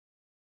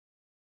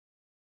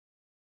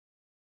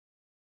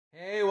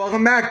Hey,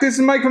 welcome back. This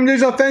is Mike from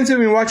Digital Offensive,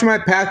 and you're watching my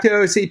path to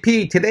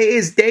OSCP. Today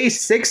is day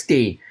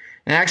 60,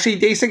 and actually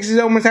day 60 is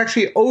almost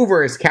actually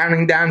over. It's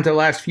counting down to the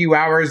last few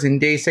hours in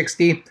day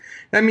 60.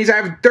 That means I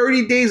have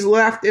 30 days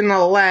left in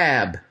the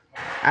lab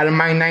out of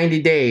my 90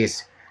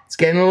 days. It's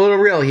getting a little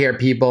real here,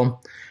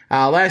 people.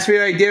 Last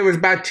video I did was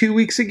about 2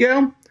 weeks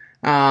ago.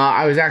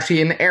 I was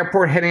actually in the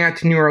airport heading out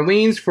to New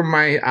Orleans for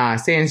my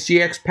Sans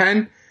GX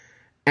pen,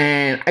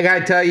 and I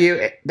gotta tell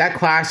you, that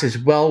class is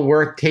well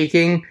worth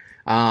taking.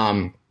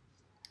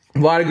 A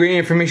lot of great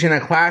information in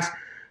that class.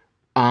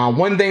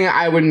 One thing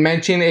I would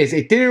mention is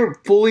it didn't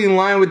fully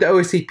align with the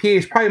OSCP.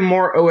 It's probably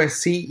more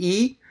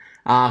OSCE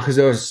because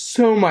there was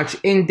so much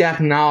in-depth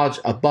knowledge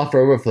of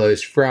buffer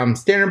overflows, from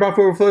standard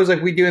buffer overflows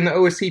like we do in the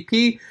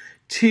OSCP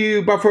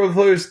to buffer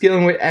overflows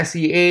dealing with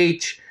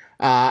SEH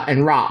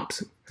and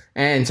ROPS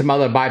and some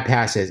other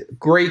bypasses.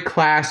 Great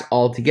class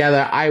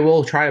altogether. I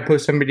will try to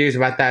post some videos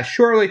about that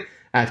shortly.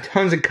 I have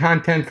tons of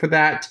content for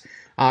that.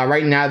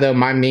 Right now, though,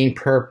 my main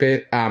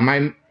purpose,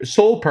 my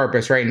sole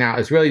purpose right now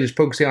is really just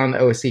focusing on the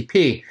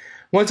OSCP.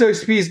 Once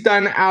OSCP is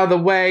done out of the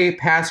way,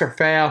 pass or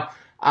fail,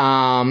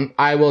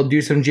 I will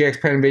do some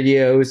GX pen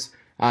videos.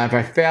 If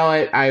I fail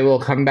it, I will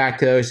come back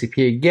to the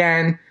OSCP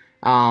again.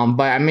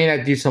 But I may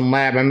not do some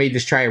lab. I may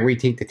just try to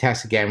retake the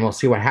test again. We'll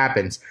see what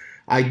happens.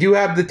 I do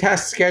have the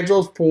test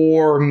scheduled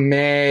for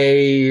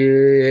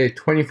May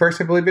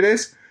 21st, I believe it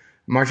is.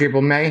 March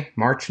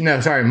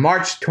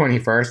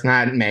 21st,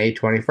 not May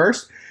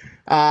 21st.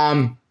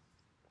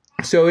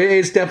 So it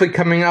is definitely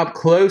coming up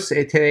close.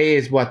 Today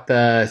is what,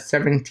 the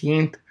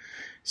 17th?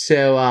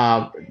 So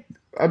a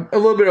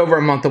little bit over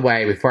a month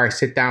away before I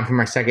sit down for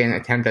my second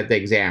attempt at the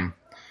exam.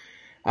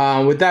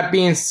 With that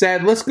being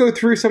said, let's go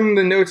through some of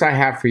the notes I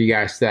have for you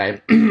guys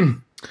today.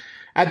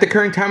 At the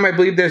current time, I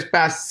believe there's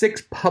about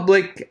 6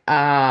 public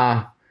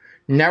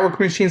network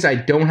machines I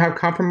don't have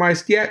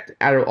compromised yet,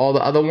 out of all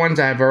the other ones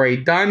I have already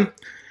done.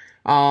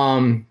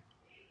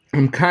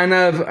 I'm kind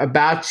of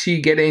about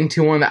to get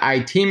into one of the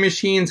IT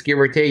machines, give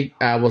or take.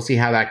 We'll see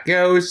how that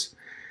goes.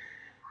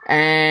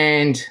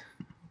 And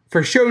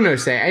for show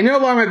notes today, I know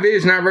a lot of my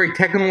videos are not very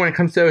technical when it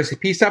comes to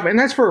OSCP stuff, and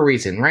that's for a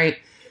reason, right?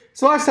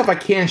 It's a lot of stuff I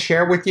can't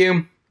share with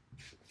you,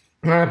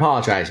 and I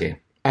apologize to you.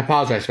 I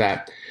apologize for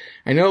that.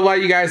 I know a lot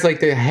of you guys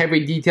like the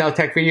heavy detail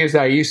tech videos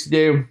that I used to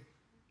do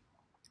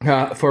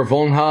for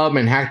VulnHub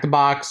and Hack the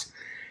Box,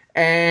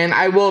 and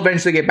I will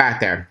eventually get back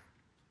there.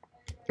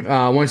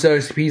 Once the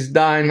OSCP is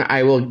done,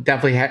 I will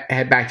definitely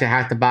head back to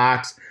Hack the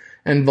Box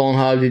and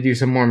VulnHub to do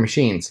some more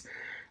machines.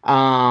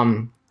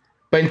 But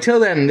until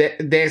then,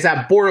 there's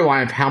that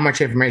borderline of how much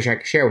information I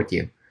can share with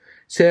you.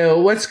 So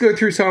let's go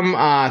through some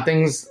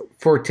things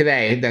for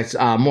today that's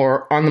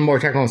more on the more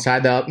technical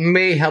side that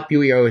may help you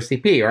with your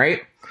OSCP,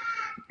 right?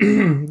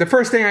 The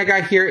first thing I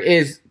got here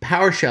is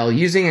PowerShell,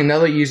 using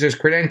another user's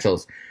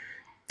credentials.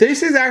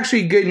 This is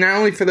actually good not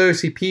only for the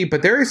OSCP,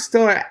 but there is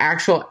still an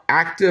actual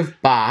active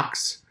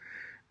box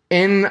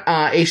in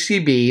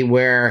HCB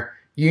where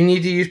you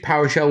need to use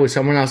PowerShell with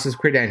someone else's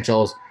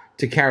credentials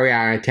to carry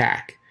out an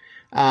attack.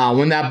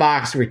 When that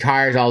box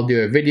retires, I'll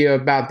do a video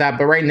about that,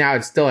 but right now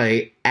it's still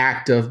an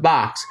active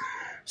box.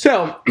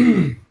 So,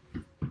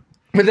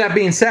 with that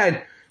being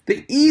said,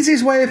 the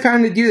easiest way I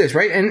found to do this,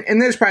 right,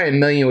 and there's probably a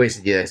million ways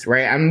to do this,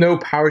 right? I'm no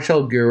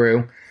PowerShell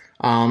guru.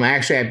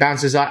 Actually, I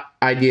bounced this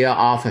idea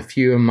off a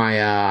few of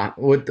my,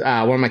 with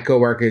one of my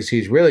coworkers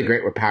who's really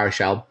great with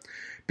PowerShell.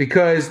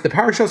 Because the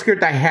PowerShell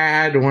script I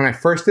had when I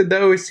first did the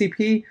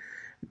OSCP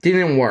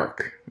didn't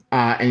work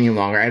any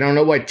longer. I don't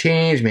know what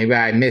changed. Maybe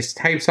I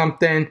mistyped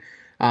something.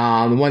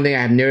 The one thing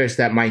I have noticed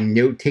that my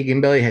note-taking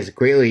ability has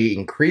greatly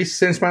increased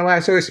since my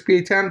last OSCP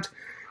attempt.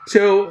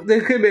 So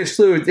there could be a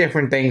slew of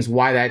different things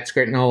why that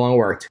script no longer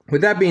worked.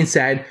 With that being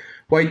said,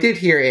 what I did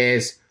here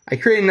is I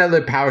created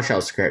another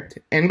PowerShell script.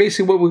 And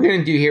basically what we're going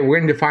to do here, we're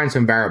going to define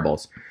some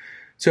variables.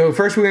 So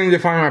first we're going to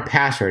define our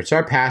password. So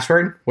our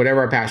password, whatever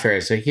our password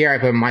is. So here I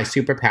put my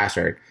super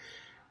password.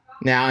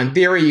 Now in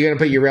theory, you're going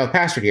to put your real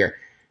password here.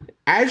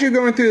 As you're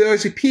going through the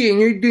OSCP and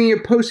you're doing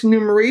your post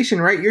enumeration,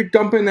 right, you're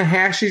dumping the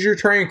hashes, you're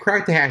trying to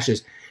crack the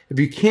hashes. If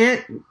you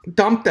can't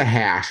dump the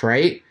hash,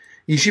 right,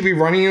 you should be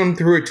running them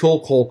through a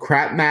tool called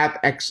CrapMap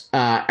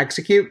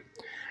execute.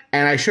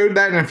 And I showed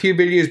that in a few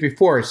videos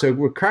before. So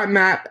with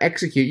CrapMap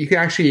execute, you can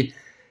actually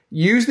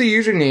use the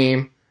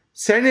username,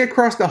 send it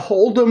across the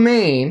whole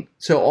domain,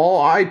 so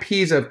all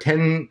IPs of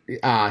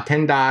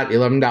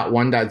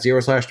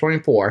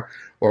 10.11.1.0/24 or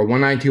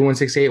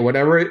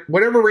 192.168,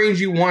 whatever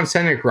range you want to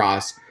send it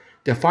across,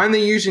 define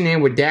the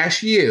username with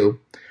 -u,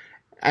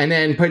 and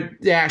then put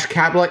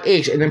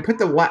 -H, and then put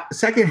the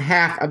second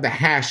half of the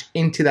hash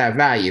into that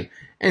value,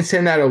 and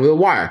send that over the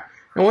wire.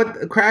 And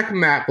what the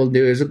CrapMap will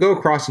do is it'll go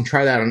across and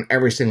try that on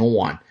every single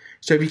one.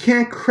 So if you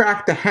can't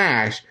crack the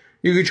hash,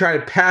 you can try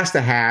to pass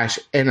the hash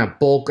in a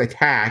bulk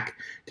attack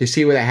to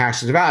see where the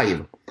hash is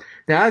value.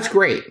 Now that's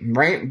great,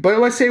 right? But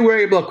let's say we're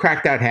able to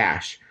crack that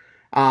hash.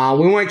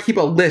 We want to keep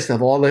a list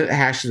of all the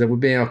hashes that we've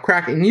been able to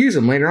crack and use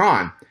them later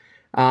on.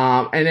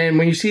 And then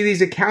when you see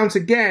these accounts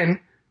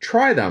again,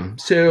 try them.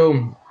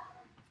 So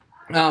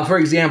For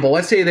example,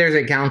 let's say there's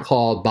an account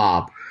called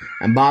Bob,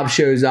 and Bob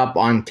shows up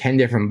on 10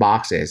 different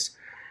boxes.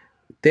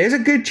 There's a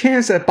good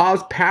chance that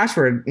Bob's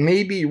password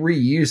may be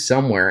reused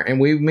somewhere, and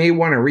we may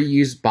want to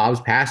reuse Bob's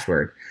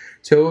password.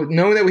 So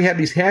knowing that we have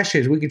these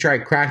hashes, we can try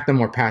to crack them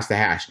or pass the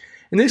hash.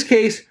 In this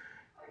case,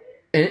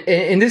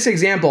 in this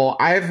example,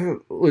 I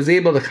was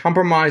able to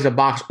compromise a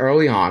box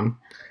early on.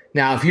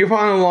 Now, if you're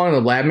following along in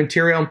the lab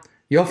material,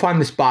 you'll find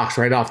this box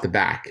right off the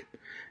back.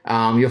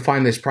 You'll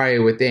find this probably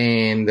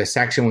within the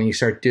section when you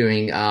start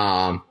doing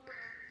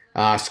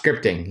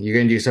scripting. You're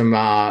going to do some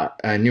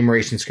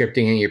enumeration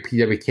scripting in your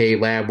PWK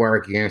lab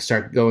work. You're going to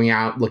start going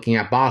out, looking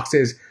at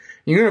boxes.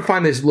 You're going to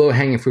find this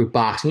low-hanging fruit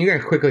box, and you're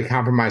going to quickly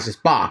compromise this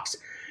box.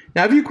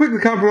 Now, if you quickly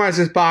compromise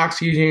this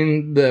box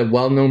using the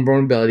well-known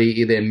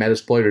vulnerability, either in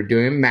Metasploit or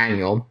doing it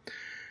manual,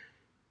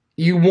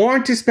 you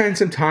want to spend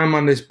some time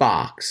on this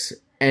box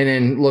and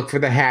then look for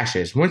the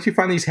hashes. Once you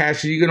find these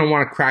hashes, you're going to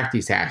want to crack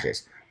these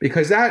hashes,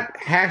 because that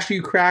hash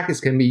you crack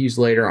is going to be used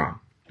later on.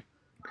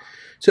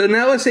 So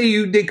now let's say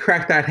you did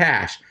crack that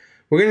hash.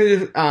 We're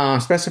going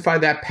to specify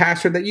that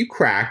password that you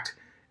cracked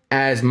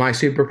as my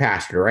super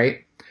password,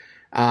 right?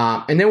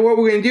 And then what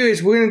we're going to do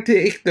is we're going to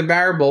take the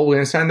variable, we're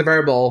going to assign the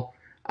variable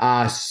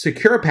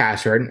secure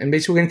password, and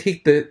basically we're going to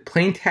take the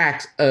plain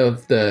text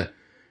of the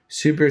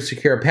super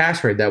secure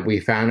password that we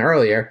found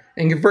earlier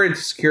and convert it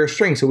to secure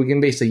string so we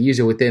can basically use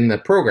it within the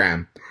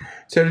program.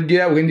 So to do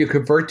that, we're going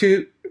to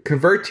do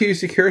convert to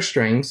secure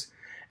strings,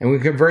 and we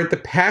convert the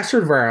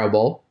password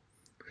variable,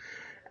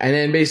 and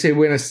then basically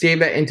we're going to save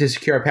that into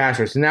secure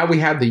password. So now we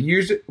have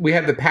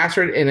the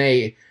password in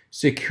a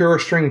secure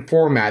string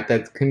format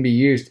that can be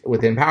used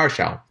within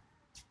PowerShell.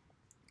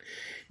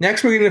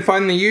 Next, we're going to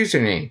find the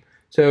username.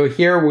 So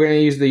here we're going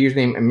to use the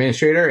username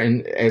administrator,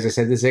 and as I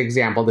said, this is an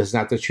example. This is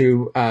not the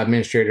true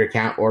administrator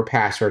account or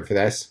password for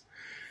this.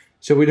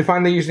 So we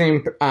define the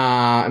username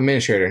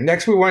administrator.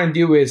 Next, what we want to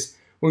do is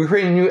we're going to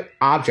create a new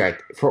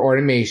object for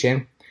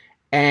automation,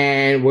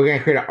 and we're going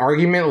to create an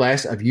argument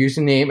list of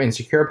username and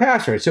secure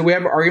password. So we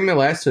have an argument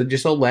list, so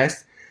just a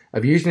list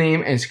of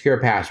username and secure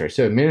password.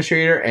 So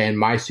administrator and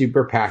my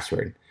super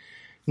password.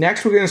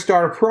 Next, we're going to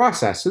start a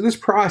process. So this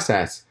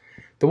process,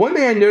 the one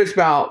thing I noticed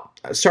about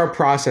start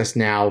process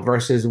now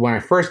versus when I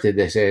first did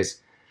this is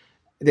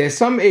there's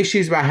some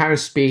issues about having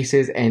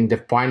spaces and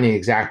defining the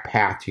exact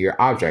path to your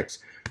objects.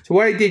 So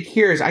what I did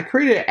here is I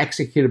created an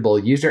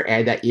executable user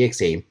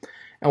add.exe.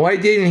 And what I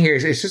did in here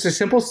is it's just a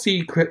simple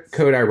C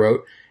code I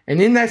wrote.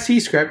 And in that C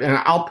script, and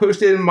I'll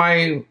post it in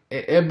my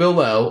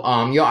below,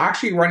 you'll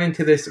actually run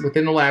into this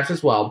within the labs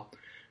as well,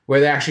 where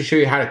they actually show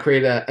you how to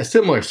create a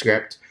similar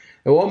script.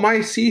 And what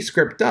my C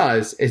script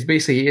does is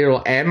basically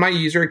it'll add my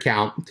user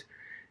account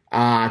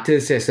to the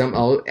system.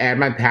 I'll add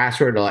my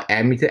password, it'll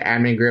add me to the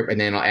admin group,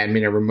 and then it'll add me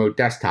to remote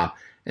desktop.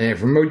 And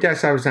if remote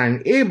desktop is not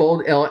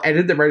enabled, it'll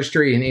edit the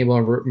registry and enable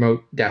a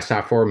remote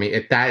desktop for me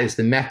if that is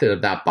the method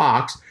of that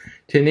box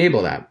to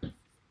enable that.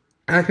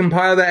 I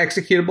compile that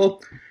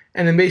executable,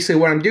 and then basically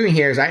what I'm doing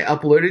here is I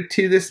upload it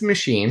to this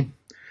machine,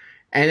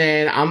 and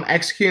then I'm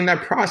executing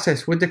that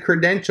process with the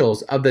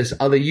credentials of this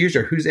other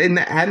user who's in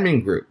the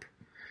admin group.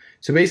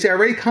 So basically I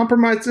already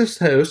compromised this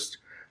host.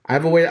 I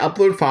have a way to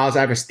upload files.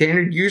 I have a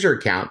standard user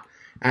account.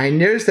 And I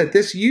noticed that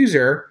this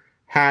user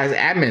has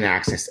admin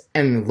access.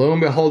 And lo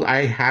and behold,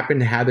 I happen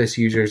to have this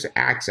user's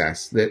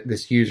access,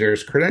 this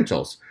user's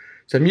credentials.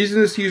 So I'm using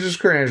this user's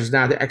credentials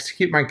now to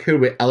execute my code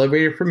with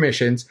elevated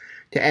permissions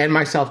to add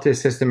myself to the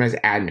system as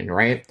admin,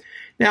 right?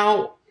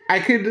 Now, I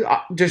could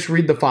just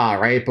read the file,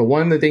 right? But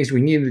one of the things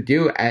we need to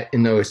do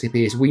in the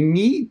OSCP is we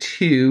need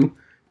to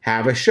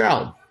have a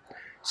shell.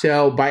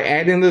 So by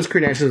adding those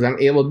credentials, I'm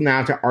able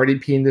now to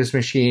RDP in this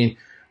machine,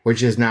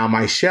 which is now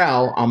my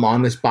shell. I'm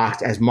on this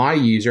box as my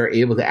user,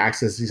 able to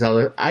access these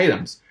other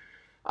items.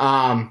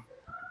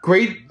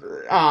 Great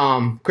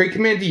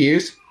command to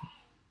use.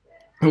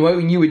 And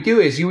what you would do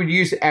is you would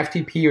use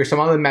FTP or some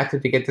other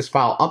method to get this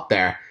file up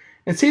there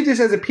and save this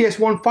as a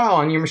PS1 file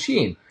on your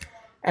machine.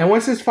 And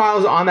once this file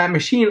is on that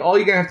machine, all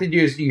you're going to have to do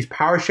is use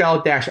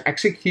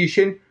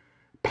PowerShell-execution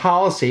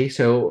policy.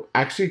 So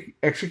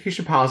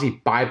execution policy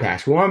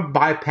bypass. We want to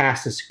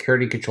bypass the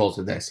security controls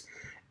of this.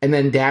 And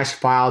then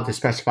 -file to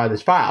specify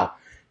this file.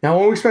 Now,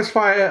 when we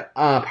specify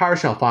a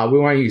PowerShell file, we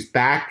want to use ./.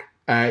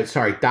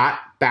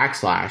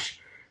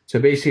 So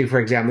basically, for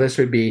example, this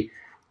would be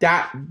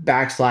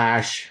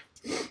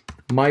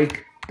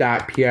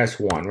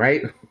 ./Mike.ps1,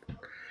 right?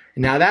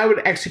 Now that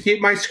would execute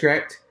my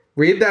script,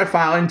 read that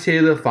file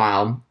into the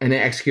file, and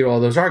then execute all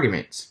those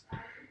arguments.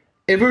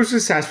 If it was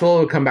successful,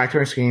 it would come back to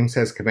our screen that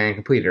says command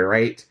completed,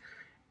 right?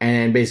 And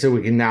then basically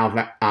we can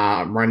now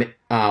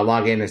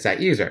log in as that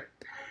user.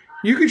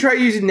 You can try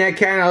using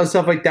netcat and other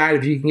stuff like that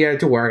if you can get it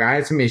to work. I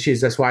had some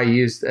issues, that's why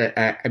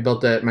I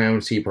built my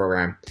own C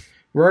program.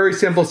 Very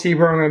simple C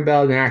program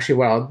build, and actually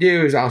what I'll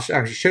do is I'll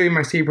actually show you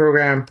my C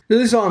program. So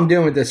this is all I'm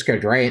doing with this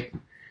script, right?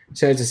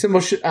 So it's a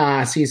simple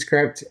C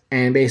script,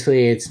 and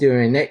basically it's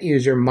doing net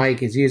user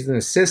Mike is using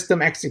the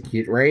system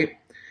execute, right?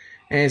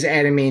 And it's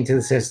adding me into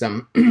the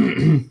system.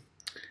 Did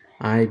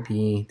I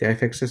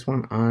fix this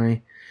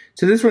one?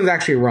 So this one's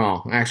actually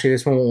wrong. Actually,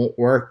 this one won't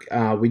work.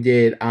 We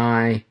did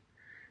I,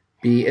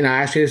 B, and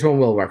actually this one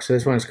will work. So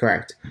this one is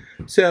correct.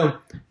 So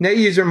net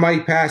user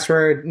mic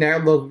password,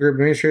 net local group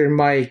administrator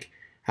mic,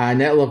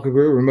 net local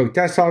group remote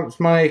desktop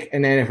mic,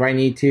 and then if I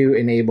need to,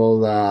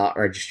 enable the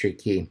registry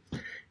key.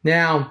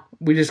 Now,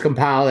 we just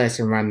compile this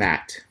and run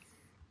that.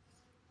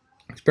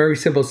 It's very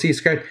simple C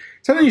script.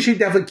 Something you should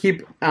definitely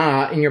keep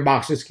in your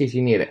box just in case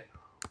you need it.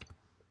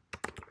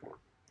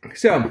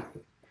 So,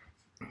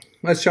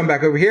 let's jump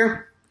back over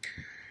here.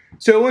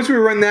 So once we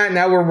run that,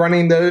 now we're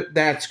running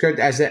that script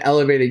as an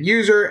elevated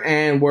user,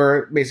 and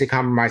we're basically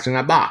compromising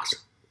that box.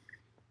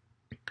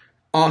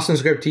 Awesome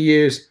script to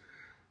use.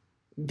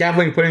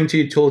 Definitely put into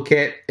your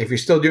toolkit. If you're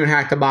still doing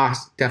hack the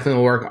box,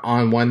 definitely work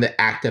on one of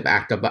the active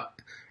hack the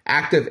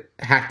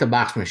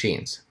box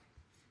machines.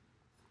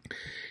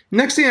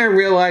 Next thing I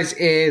realized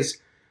is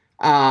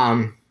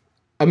a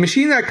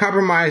machine that I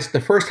compromised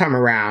the first time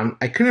around.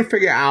 I couldn't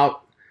figure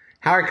out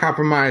how I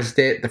compromised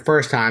it the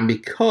first time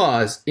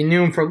because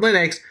Enumeration for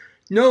Linux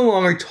no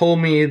longer told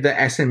me the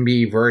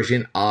SMB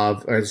version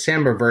of, or the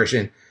Samba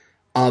version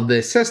of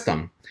the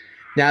system.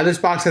 Now this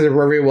box has a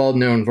very well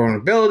known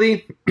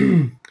vulnerability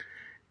and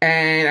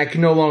I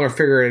can no longer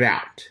figure it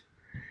out.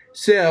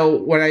 So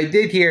what I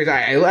did here is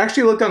I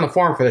actually looked on the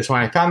forum for this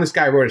one. I found this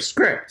guy wrote a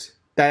script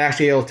that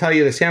actually will tell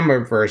you the Samba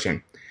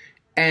version.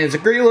 And it's a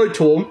great little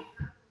tool.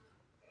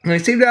 And I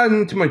saved it out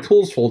into my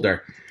tools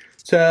folder.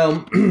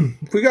 So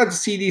if we got the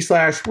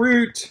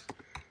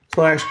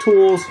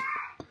cd/root/tools,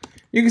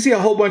 you can see a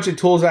whole bunch of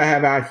tools I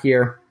have out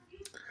here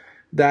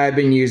that I've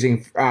been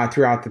using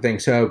throughout the thing.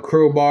 So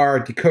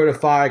Crowbar,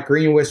 Decodify,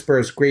 Green Whisper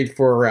is great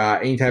for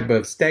any type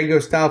of Stego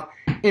stuff.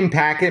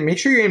 Impacket, make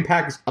sure your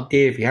Impact is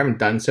updated if you haven't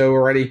done so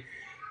already.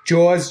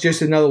 JAWS,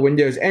 just another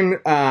Windows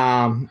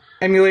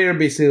emulator.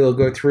 Basically, it'll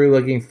go through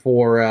looking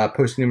for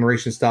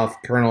post-enumeration stuff,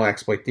 kernel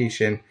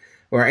exploitation,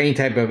 or any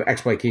type of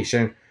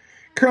exploitation.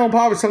 Kernel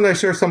Pop is something I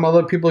saw some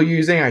other people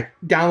using. I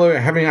downloaded it, I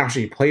haven't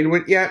actually played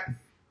with it yet.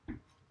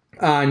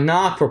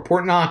 Knock for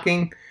port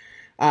knocking.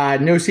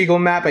 NoSQL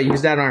Map, I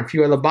use that on a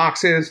few other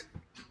boxes.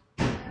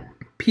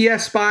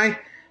 PSPy, if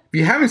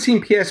you haven't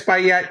seen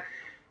PSPy yet,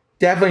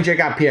 definitely check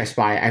out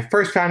PSPy. I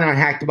first found it on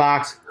Hack the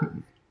Box.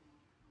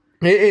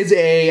 It is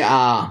a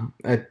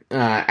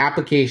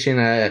application,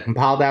 a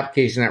compiled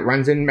application that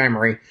runs in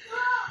memory,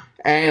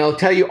 and it'll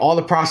tell you all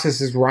the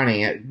processes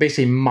running. It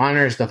basically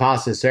monitors the file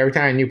system. So every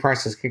time a new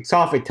process kicks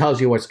off, it tells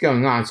you what's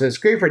going on. So it's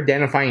great for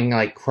identifying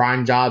like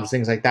cron jobs,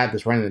 things like that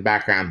that's running in the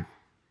background.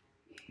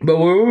 But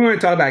what we're going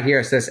to talk about here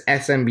is this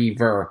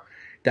smbver.sh.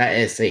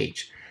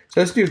 So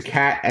let's do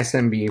cat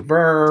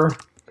smbver.sh.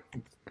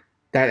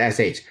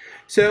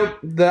 So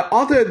the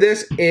author of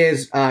this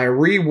is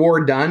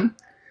Rewardone.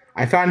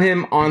 I found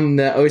him on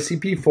the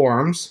OSCP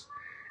forums,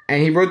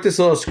 and he wrote this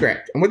little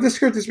script. And what the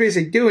script is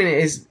basically doing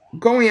is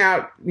going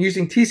out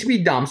using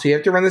TCP dump, so you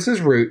have to run this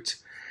as root.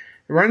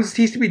 It runs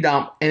TCP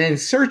dump, and then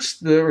search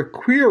the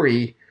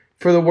query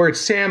for the word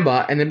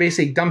Samba, and then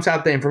basically dumps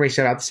out the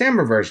information about the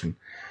Samba version.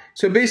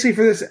 So basically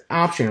for this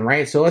option,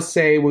 right? So let's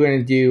say we're going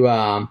to do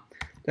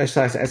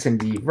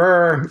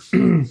 /smbver.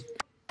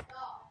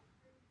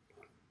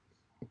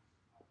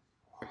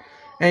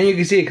 And you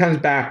can see it comes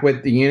back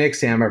with the Unix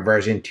Samba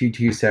version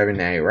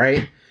 227A,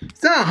 right?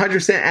 It's not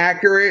 100%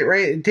 accurate,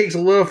 right? It takes a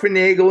little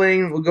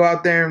finagling. We'll go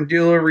out there and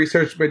do a little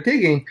research by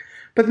digging.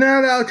 But now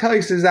that'll tell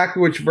us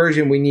exactly which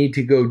version we need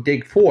to go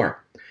dig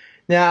for.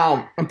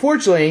 Now,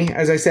 unfortunately,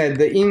 as I said,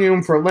 the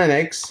Enumeration for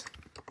Linux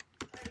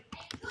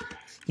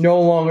no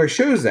longer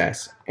shows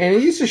this. And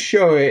it used to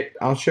show it.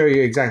 I'll show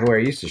you exactly where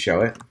it used to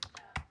show it.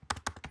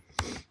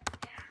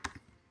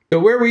 So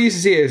where we used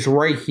to see it is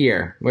right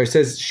here, where it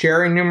says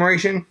share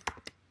enumeration.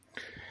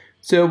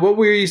 So what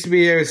we used to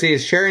be able to see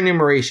is share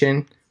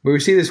enumeration. We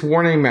would see this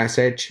warning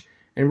message,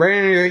 and right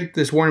underneath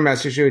this warning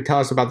message, it would tell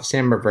us about the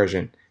Samba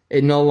version.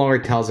 It no longer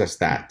tells us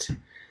that.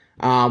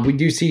 We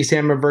do see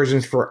Samba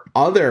versions for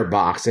other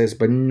boxes,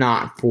 but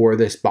not for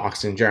this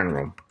box in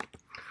general.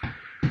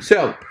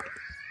 So,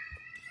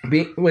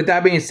 with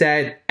that being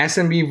said,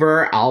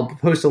 SMBver, I'll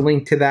post a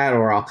link to that,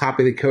 or I'll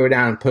copy the code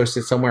down and post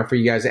it somewhere for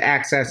you guys to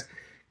access.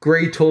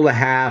 Great tool to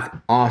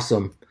have.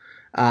 Awesome.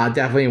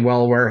 Definitely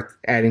well worth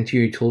adding to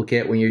your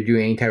toolkit when you're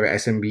doing any type of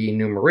SMB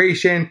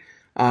enumeration.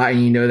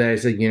 And you know that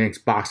it's a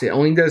Unix box. It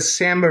only does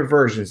Samba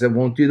versions. It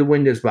won't do the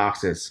Windows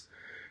boxes.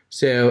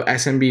 So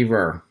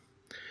SMBver.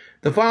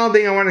 The final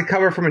thing I want to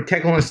cover from a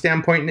technical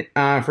standpoint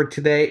for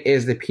today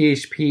is the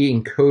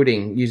PHP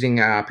encoding using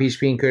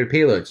PHP encoded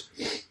payloads.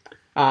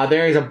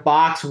 There is a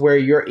box where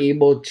you're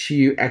able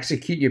to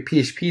execute your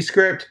PHP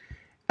script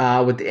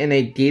within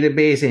a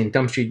database, and it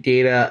dumps your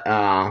data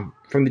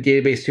from the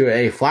database to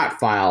a flat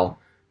file.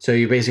 So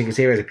you basically can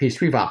save it as a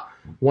PHP file.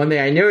 One thing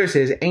I noticed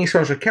is any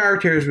special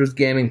characters was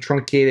getting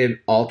truncated,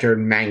 altered,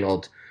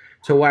 mangled.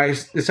 So what I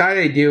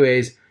decided to do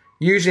is,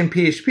 using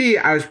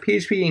PHP, I was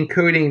PHP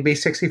encoding,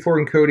 base64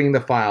 encoding the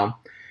file,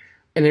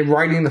 and then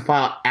writing the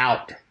file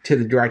out to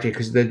the directory,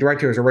 because the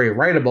directory was already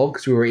writable,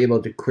 because we were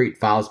able to create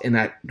files in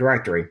that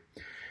directory.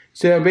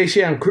 So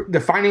basically, I'm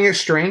defining a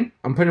string.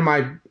 I'm putting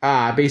my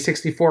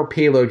base64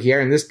 payload here,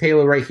 and this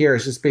payload right here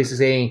is just basically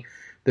saying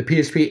the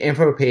PHP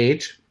info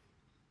page.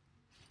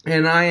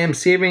 And I am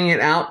saving it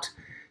out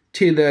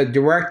to the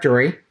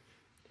directory.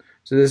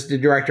 So this is the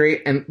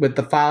directory, and with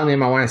the file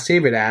name I want to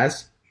save it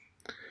as.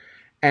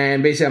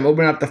 And basically, I'm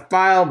opening up the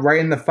file,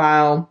 writing the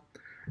file,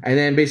 and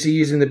then basically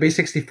using the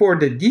base64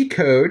 to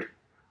decode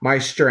my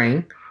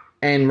string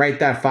and write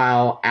that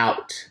file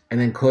out, and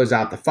then close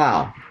out the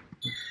file.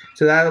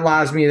 So that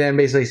allows me to then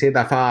basically save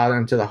that file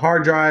onto the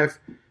hard drive,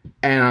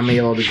 and I'm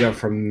able to go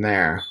from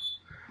there.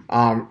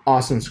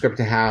 Awesome script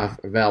to have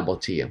available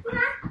to you.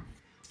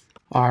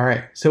 All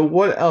right, so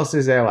what else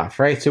is there left,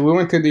 right? So we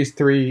went through these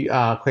three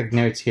quick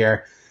notes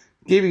here.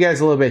 Gave you guys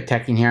a little bit of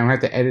teching here. I'm going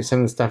to have to edit some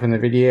of the stuff in the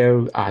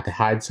video to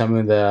hide some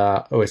of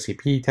the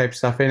OSCP type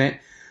stuff in it.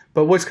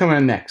 But what's coming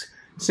up next?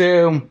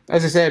 So,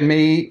 as I said,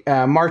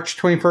 March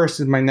 21st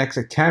is my next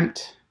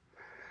attempt.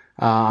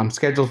 I'm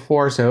scheduled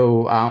for,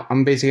 so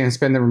I'm basically going to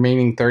spend the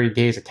remaining 30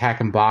 days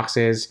attacking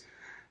boxes.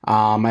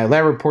 My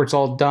lab report's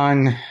all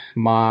done.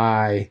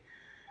 My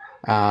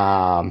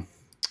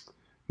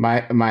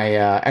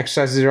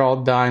exercises are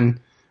all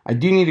done. I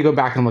do need to go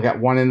back and look at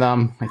one of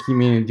them. I keep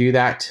meaning to do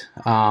that.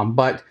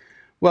 But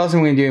what else am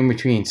I going to do in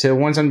between? So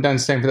once I'm done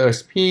studying for the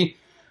OSCP,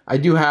 I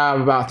do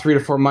have about 3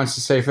 to 4 months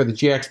to study for the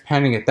GX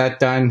Pen and get that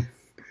done.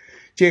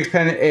 GX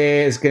Pen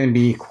is going to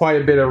be quite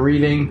a bit of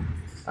reading.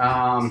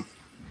 Yeah,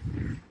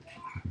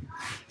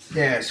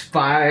 it's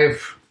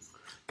five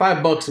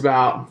books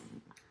about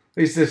at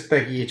least this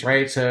thick each,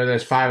 right? So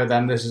there's 5 of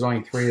them. This is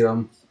only 3 of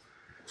them.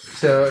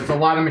 So it's a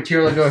lot of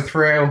material to go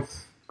through.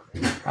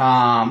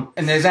 And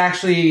there's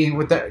actually,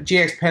 with the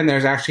GX Pen,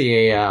 there's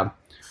actually a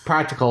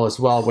practical as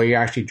well where you're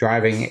actually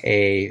driving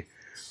a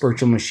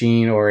virtual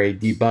machine or a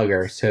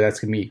debugger. So that's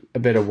going to be a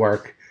bit of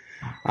work.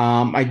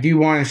 I do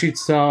want to shoot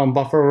some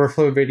buffer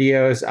overflow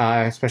videos,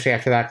 especially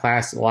after that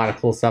class. A lot of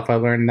cool stuff I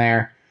learned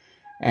there.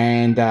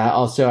 And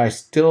also, I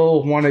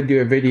still want to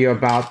do a video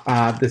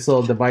about this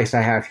little device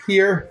I have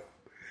here.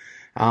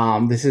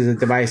 This is a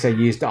device I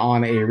used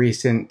on a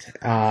recent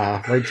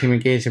red team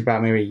engagement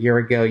about maybe a year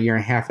ago, year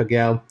and a half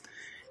ago.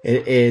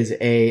 It is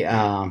a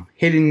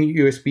hidden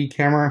USB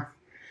camera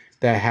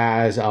that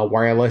has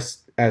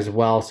wireless as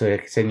well, so it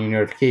can send you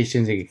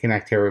notifications. You can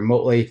connect here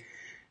remotely.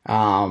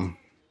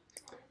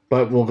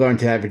 But we'll go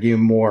into that video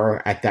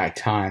more at that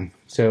time.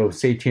 So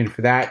stay tuned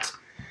for that.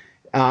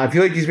 If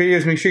you like these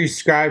videos, make sure you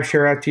subscribe,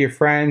 share out to your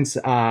friends.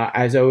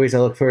 As always, I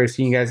look forward to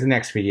seeing you guys in the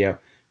next video.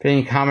 If you have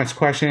any comments,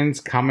 questions,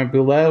 comment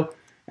below,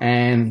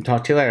 and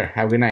talk to you later. Have a good night.